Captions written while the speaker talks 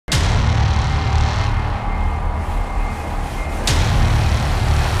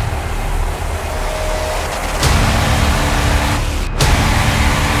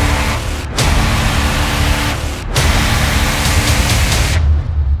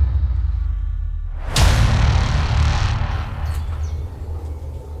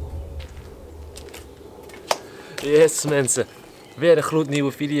Yes mensen, weer een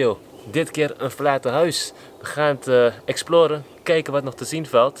gloednieuwe video. Dit keer een verlaten huis. We gaan het exploren, kijken wat nog te zien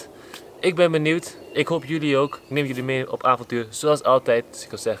valt. Ik ben benieuwd, ik hoop jullie ook. Ik neem jullie mee op avontuur zoals altijd. Dus ik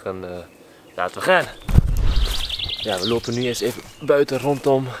wil zeggen, laten we gaan. Ja, we lopen nu eens even buiten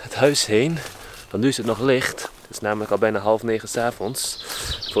rondom het huis heen. Want nu is het nog licht. Het is namelijk al bijna 8:30 's avonds.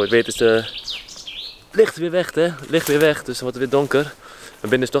 Voor het weet is de licht weer weg, hè? Licht weer weg, dus het wordt weer donker. En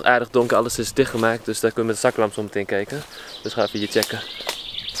binnen is het toch aardig donker, alles is dichtgemaakt, dus daar kunnen we met de zaklamp zo meteen kijken. Dus ga even hier checken.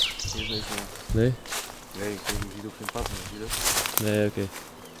 Hier is deze. Nee? Nee, ik zie ook geen pad meer, zie je dat? Nee, oké.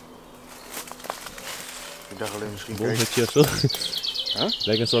 Ik dacht alleen misschien Een hutje of zo. Huh?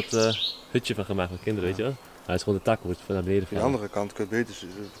 Lijkt een soort hutje van gemaakt met kinderen, weet je wel? Hij is gewoon de tak, wordt van naar beneden Aan de andere kant kun je het beter,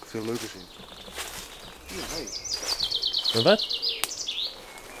 veel leuker zien. Hier, hey. Maar wat?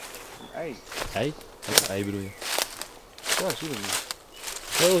 Een ei. Ei? Wat ei bedoel je? Ja, zie je niet.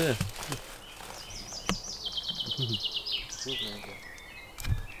 Oh ja. Zie je het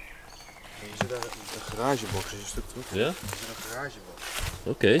er zit daar een garagebox, is een stuk terug. Ja? Er zit een garagebox.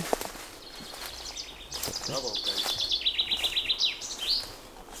 Oké. Daar wel kijken.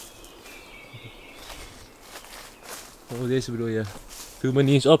 Oh, deze bedoel je. Viel me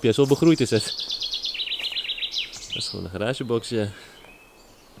niet eens op, ja, zo begroeid is het. Dat is gewoon een garagebox, ja.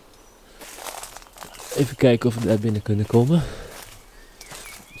 Even kijken of we daar binnen kunnen komen.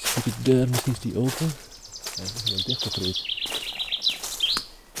 De deur, misschien is die open. Ja, dat is wel dichtgegroeid.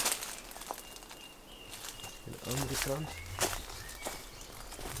 Aan de andere kant.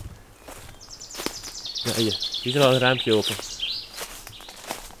 Ja, hier is al een raampje open.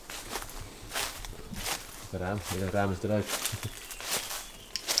 Het raam is eruit.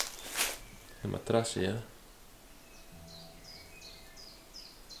 Een matrasje, ja.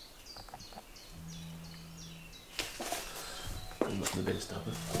 Ik mag naar binnen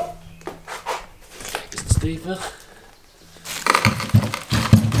stappen. Kijk, is het stevig?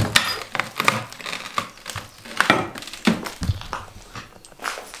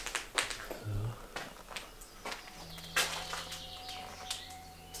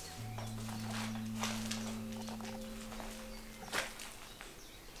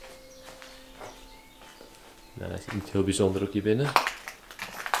 Nou, dat is niet heel bijzonder ook hier binnen.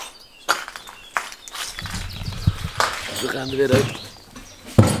 Dus we gaan er weer uit.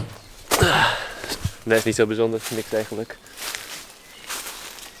 Nee, is niet zo bijzonder, niks eigenlijk.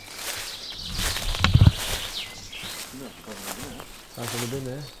 Gaan we naar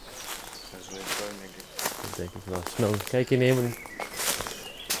binnen, hè? Dat is wel even tuin, denk ik. Dat denk ik wel. Snel, kijk je nemen.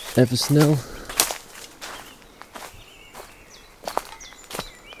 Even snel.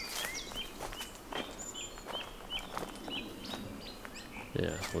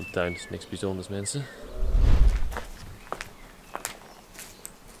 Ja, gewoon tuin is niks bijzonders, mensen.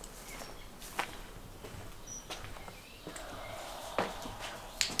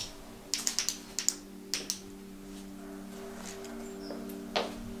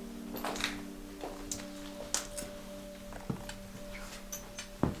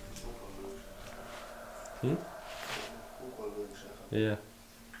 Ook wel leuk zeggen. Ja.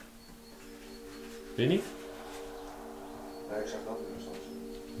 Weet je niet? Ja, ik zeg dat weer soms.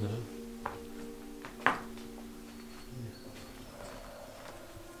 Ja.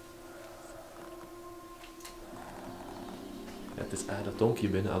 Ja, het is aardig donker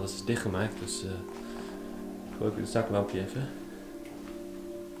hier binnen, alles is dichtgemaakt, dus gooi ik een zaklampje even.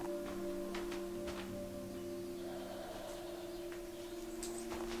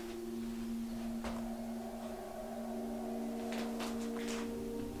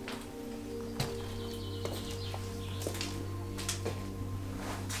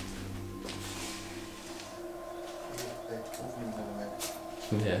 Of niet naar de nek.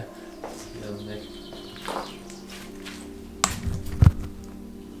 Ja, ja, dat denk ik.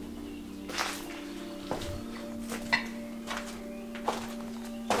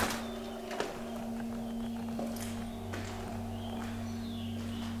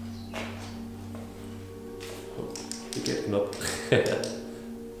 Verkeerde knop.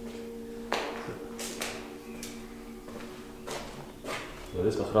 Dat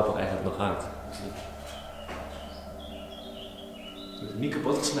is wel grappig eigenlijk nog hangt. Het is niet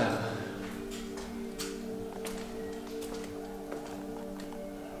kapot geslagen.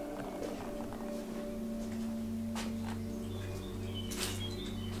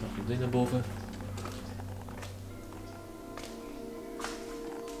 Nog een ding naar boven.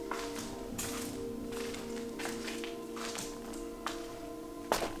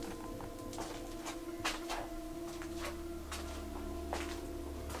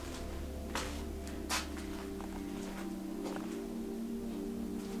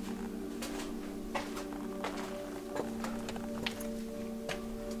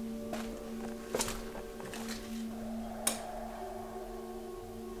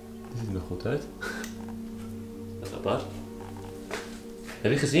 ziet er nog goed uit. Dat is apart.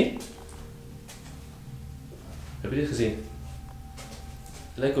 Heb je het gezien? Heb je dit gezien?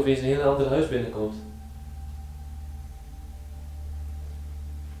 Het lijkt of je in een heel ander huis binnenkomt.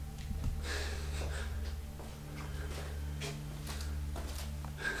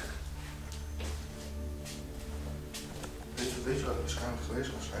 Weet je wat er waarschijnlijk geweest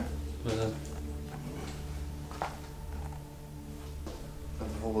kan zijn? Wat dan? Dat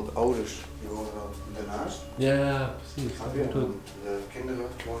bijvoorbeeld ouders, die wonen dan daarnaast. Ja, precies. Snap je? De kinderen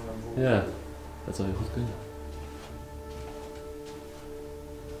wonen dan bijvoorbeeld. Ja, dat zou heel goed kunnen.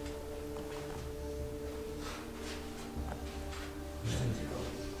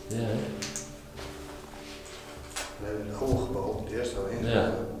 Ja. We hebben een oude gebouw, het eerste waarin.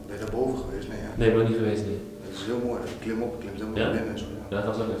 Ja. Ben je daar boven geweest? Nee, ja. Nee, ik ben niet geweest, nee. Dat is heel mooi, dat klim op, klimt helemaal naar binnen en zo. Ja. Ja,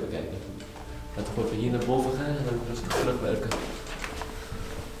 dat gaan we ook even kijken. Laten we even hier naar boven gaan en dan rustig terugwerken.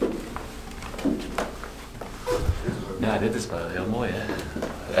 Ja, dit is wel heel mooi, hè.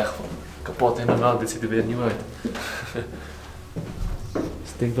 Echt kapot helemaal, dit ziet er weer nieuw uit. Het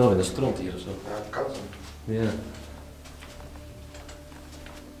stinkt wel weer een stront hier of zo. Ja, katten. Ja.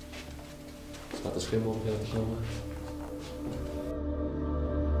 Staat de schimmel op even komen.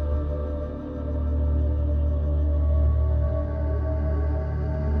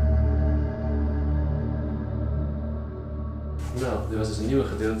 Nou, dit was dus een nieuwe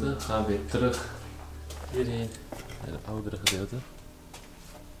gedeelte. We gaan weer terug hierheen naar het oudere gedeelte.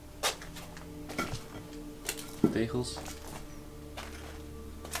 Tegels.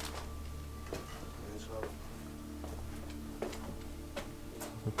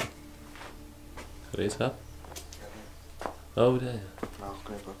 Gereedschap. Oh, daar ja.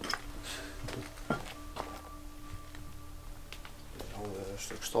 Nagelknippen. Al een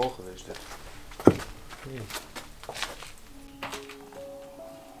stuk stal geweest dit. Ja.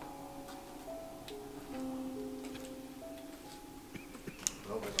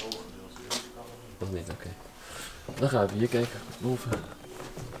 Wel bij het hoge gedeelte. Nog niet, oké. Dan gaan we hier kijken, boven.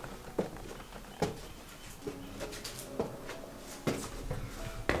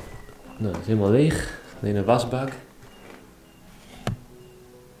 Nou, het is helemaal leeg. Alleen een wasbak.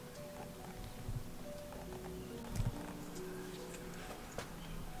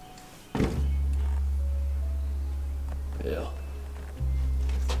 Ja.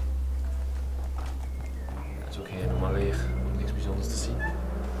 Dat is ook helemaal leeg. Niks bijzonders te zien.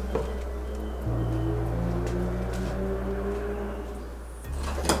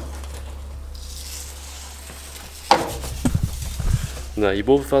 Nou,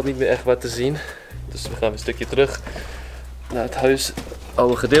 hierboven valt niet meer echt wat te zien. Dus we gaan een stukje terug naar het huis,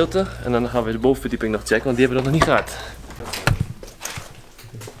 oude gedeelte. En dan gaan we de bovenverdieping nog checken, want die hebben we nog niet gehad.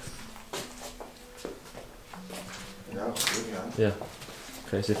 Ja, goed, ja. Ja,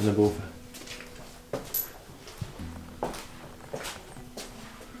 ga je zitten naar boven.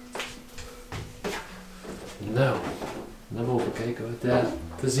 Nou, naar boven kijken wat daar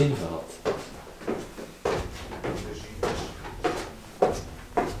te zien valt.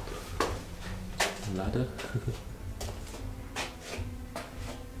 Een ladder.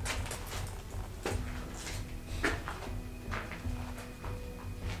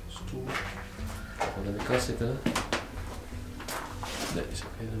 Stoel. Gaan in de kast zitten. Nee, is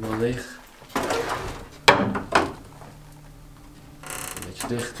ook helemaal leeg. Een beetje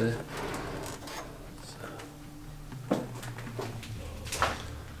dicht, hè.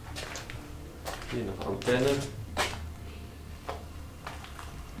 Hier nog een antenne.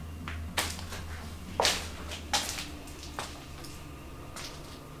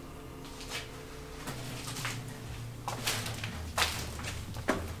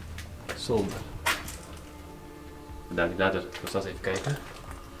 Zolder. Daar die ladder, ik zal eens even kijken.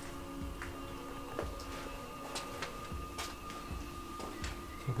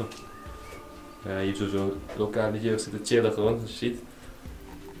 Ja, hier zo lokale jeugd zitten chillen gewoon, als je ziet.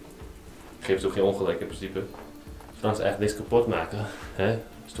 Geeft ook geen ongelijk in principe. Zolang ze eigenlijk niks kapot maken, hè?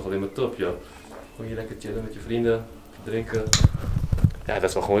 Is toch alleen maar top, joh. Gewoon hier lekker chillen met je vrienden, drinken. Ja, dat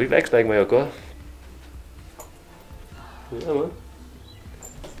is wel gewoon relaxed lijkt mij ook hoor. Ja man.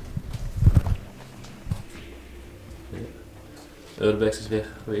 Urbex is weg,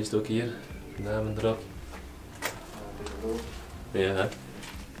 geweest ook hier. Namen erop. Ja.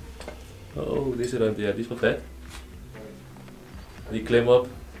 Oh, deze ruimte, ja, die is wel vet. Die klim op.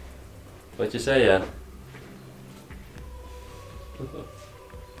 Wat je zei, ja. Oh,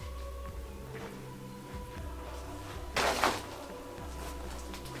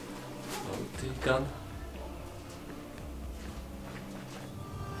 die kan.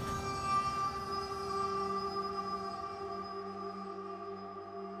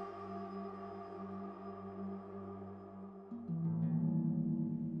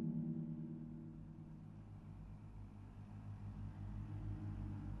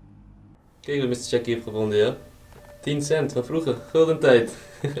 Kijk wat Mr. Jackie heeft gevonden, ja. 10 cent van vroeger, gulden tijd.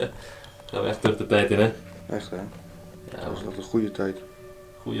 Gaan we echt terug de tijd in, hè? Echt hè? Ja, Dat was nog de goede tijd.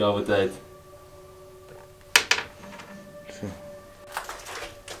 goeie oude tijd. Zo.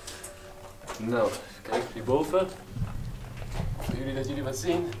 Nou, even kijken hierboven. Voor jullie dat jullie wat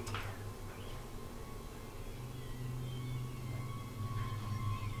zien.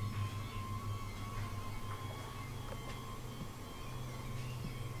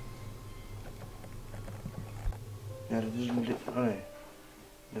 Ja, dat is een... Oh nee.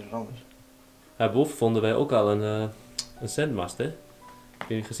 Dat is wat anders. Boven vonden wij ook al een zendmast, hè? Heb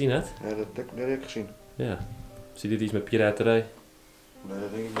je die gezien, hè? Ja, dat heb ik gezien. Ja. Zie je dit iets met piraterij? Nee,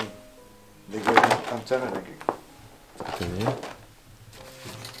 dat denk ik niet. Ik denk dat het antenne, denk ik. Nee.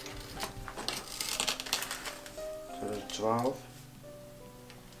 2012.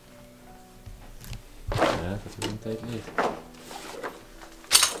 Ja, dat is een tijd geleden.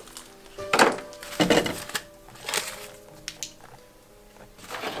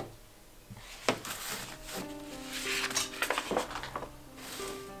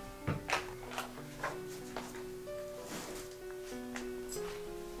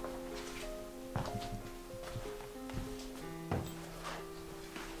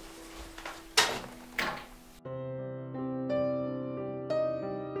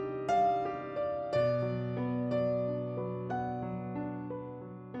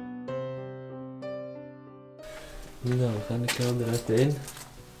 Nou, we gaan de kraan eruit in. Ik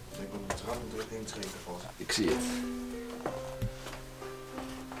denk dat de trap er in treden valt. Ik zie het.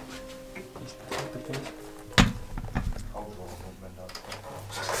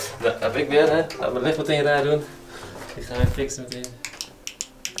 Nou, heb ik weer, hè? Laat me licht meteen raar doen. Ik ga hem fixen meteen.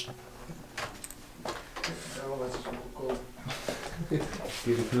 Ja, wel net zo goedkoop.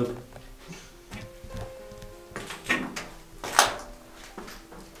 Hier de knop.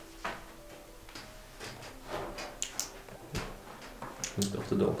 Het is toch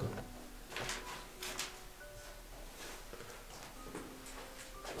te donker.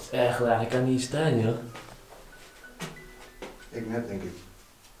 Het is erg laag, ik kan niet staan, joh. Ik net, denk ik.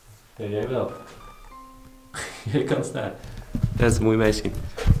 Ja, jij wel. Jij kan staan. Ja, dat moet je mij zien.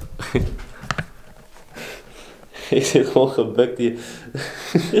 Ik zit gewoon gebukt hier.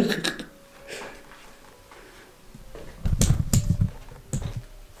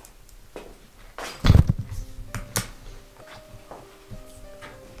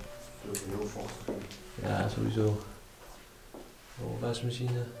 Dat is heel vochtig. Ja, sowieso. Oh,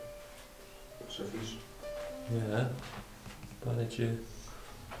 wasmachine. Servies. Ja. Pannetje.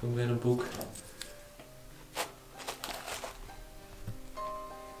 Ook weer een boek.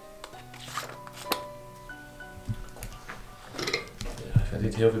 Ja, ik vind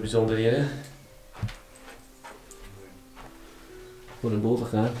niet heel veel bijzonder hier, hè. Ik moet naar boven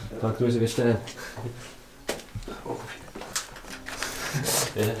gaan. Dan kan ik rustig weer staan. Oh.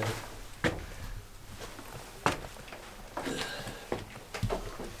 Ja.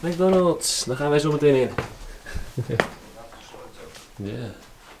 McDonald's, daar gaan wij zo meteen in. Ja.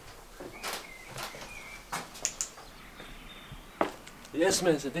 Yes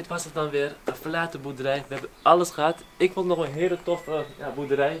mensen, dit was het dan weer. Een verlaten boerderij. We hebben alles gehad. Ik vond het nog een hele toffe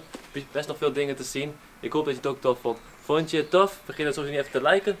boerderij. Best nog veel dingen te zien. Ik hoop dat je het ook tof vond. Vond je het tof? Vergeet het sowieso niet even te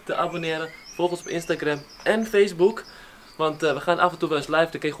liken, te abonneren. Volg ons op Instagram en Facebook. Want we gaan af en toe wel eens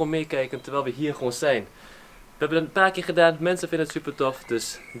live. Dan kun je gewoon meekijken terwijl we hier gewoon zijn. We hebben het een paar keer gedaan. Mensen vinden het super tof.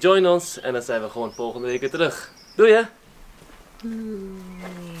 Dus join ons. En dan zijn we gewoon volgende week weer terug. Doei hè!